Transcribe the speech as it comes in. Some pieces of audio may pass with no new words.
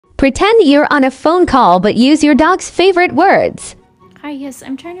Pretend you're on a phone call but use your dog's favorite words. Hi, yes,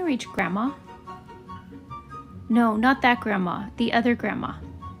 I'm trying to reach Grandma. No, not that Grandma, the other Grandma.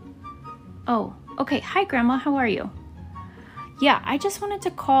 Oh, okay. Hi, Grandma, how are you? Yeah, I just wanted to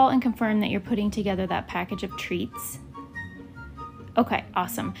call and confirm that you're putting together that package of treats. Okay,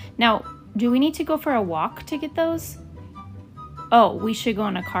 awesome. Now, do we need to go for a walk to get those? Oh, we should go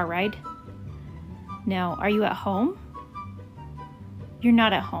on a car ride. Now, are you at home? You're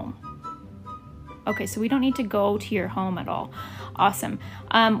not at home. Okay, so we don't need to go to your home at all. Awesome.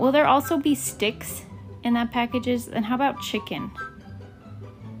 Will there also be sticks in that packages? And how about chicken?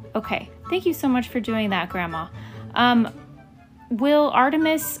 Okay, thank you so much for doing that, Grandma. Will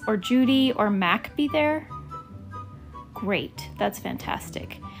Artemis or Judy or Mack be there? Great, that's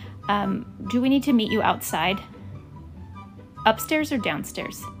fantastic. Do we need to meet you outside? Upstairs or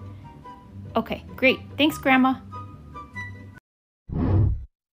downstairs? Okay, great. Thanks, Grandma.